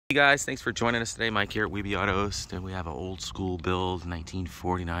Hey guys, thanks for joining us today. Mike here at Weeby Autos. Today we have an old school build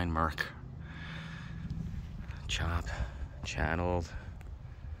 1949 Merc. Chopped, channeled,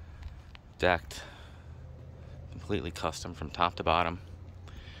 decked, completely custom from top to bottom.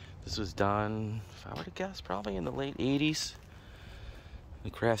 This was done, if I were to guess, probably in the late 80s. The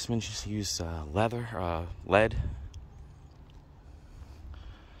craftsmen just used lead.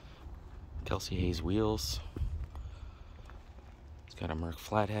 Kelsey Hayes wheels. Got a Merc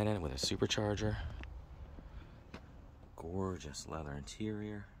Flathead in it with a Supercharger. Gorgeous leather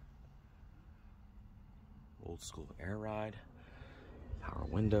interior. Old school air ride. Power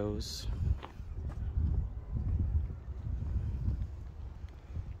windows.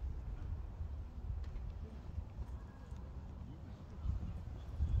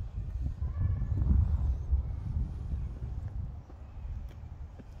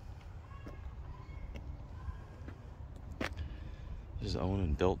 This is owned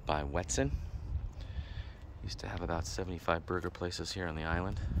and built by Wetson. Used to have about 75 burger places here on the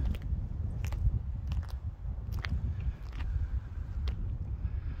island.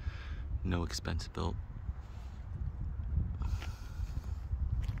 No expense built.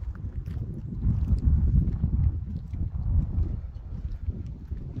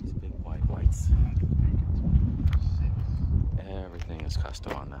 These big white whites. Everything is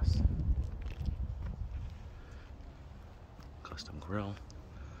custom on this. Custom grille.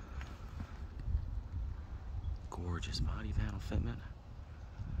 Gorgeous body panel fitment.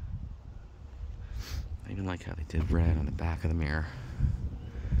 I even like how they did red on the back of the mirror.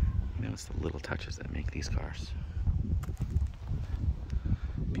 You know, it's the little touches that make these cars.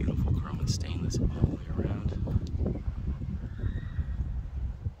 Beautiful chrome and stainless all the way around.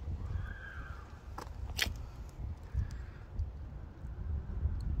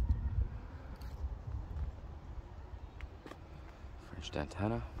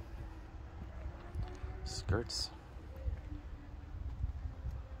 Antenna, skirts,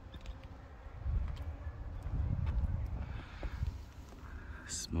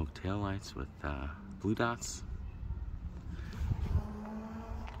 smoke taillights with blue dots,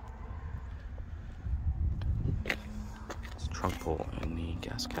 it's trunk pull in the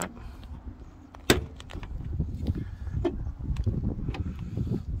gas cap.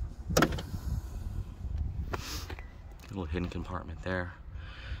 Little hidden compartment there.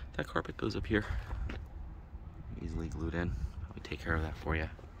 That carpet goes up here. Easily glued in. Let me take care of that for you.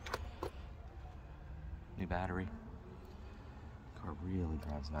 New battery. Car really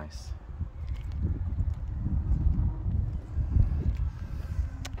drives nice.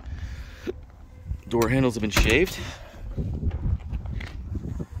 Door handles have been shaved.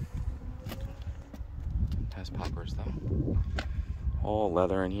 Has poppers though. All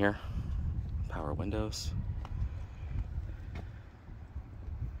leather in here. Power windows.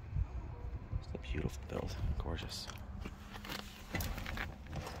 Beautiful build, gorgeous.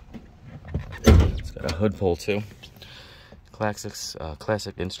 It's got a hood pull too.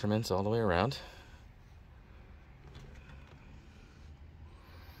 Classic instruments all the way around.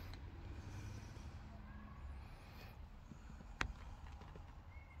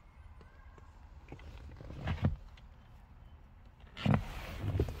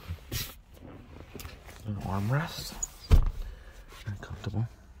 An armrest, very comfortable.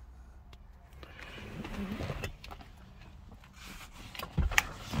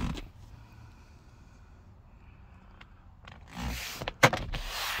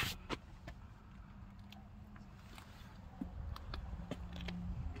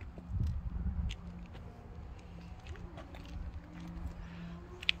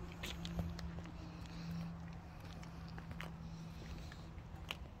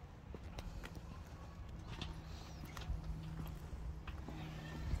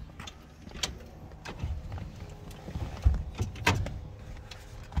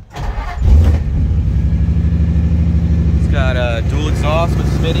 Got dual exhaust with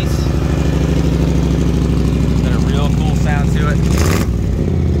Smittys. Got a real cool sound to it.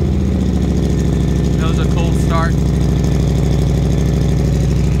 Knows a cold start.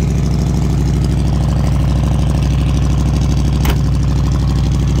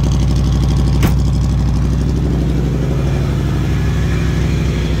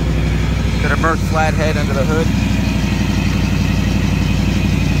 Got a Merc Flathead under the hood.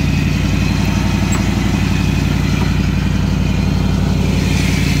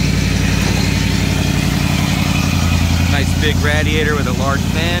 Nice big radiator with a large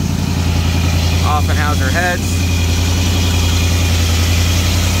fan. Offenhauser heads.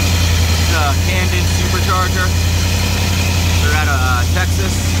 Camden Supercharger. They're out of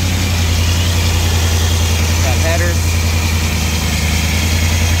Texas. Got headers.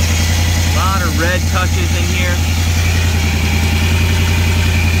 red touches in here.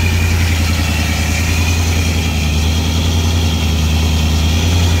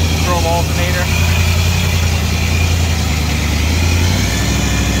 Chrome alternator.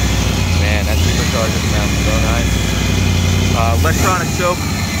 Man, that Supercharger sounds so nice. Electronic choke.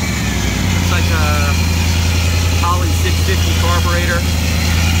 Looks like a Holley 650 carburetor.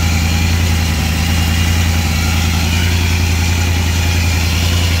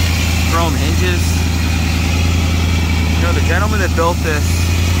 Chrome hinges. You know, the gentleman that built this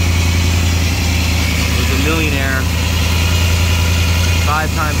was a millionaire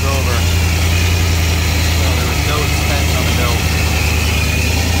 5 times over. So there was no expense on the build.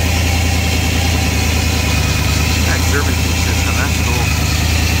 That serpentine system, that's cool.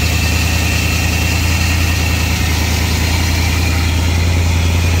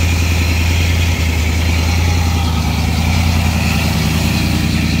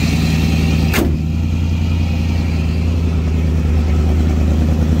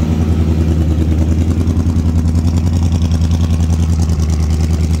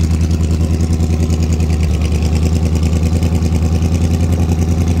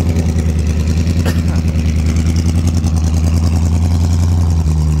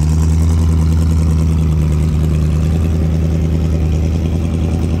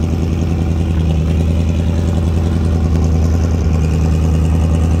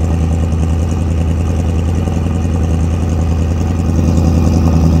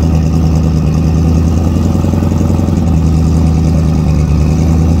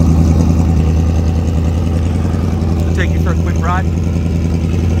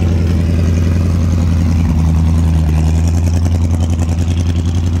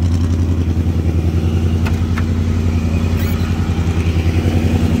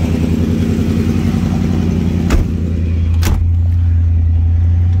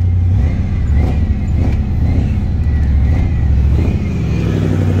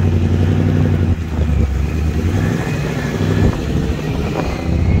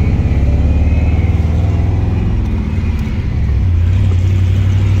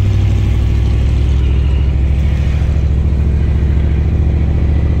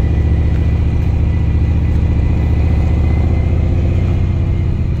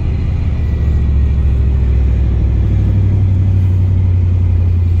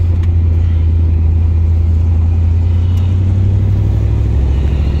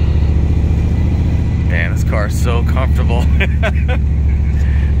 So comfortable.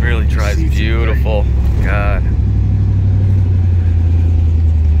 Really drives beautiful. God.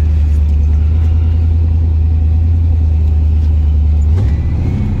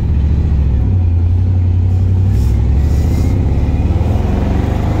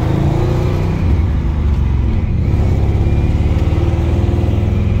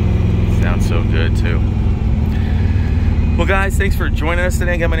 Sounds so good too. Well guys, thanks for joining us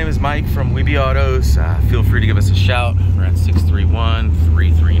today. Again, my name is Mike from Weeby Autos. Feel free to give us a shout. We're at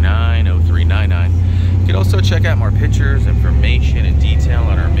 631-339-0399. You can also check out more pictures, information, and detail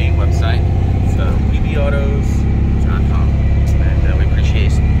on our main website,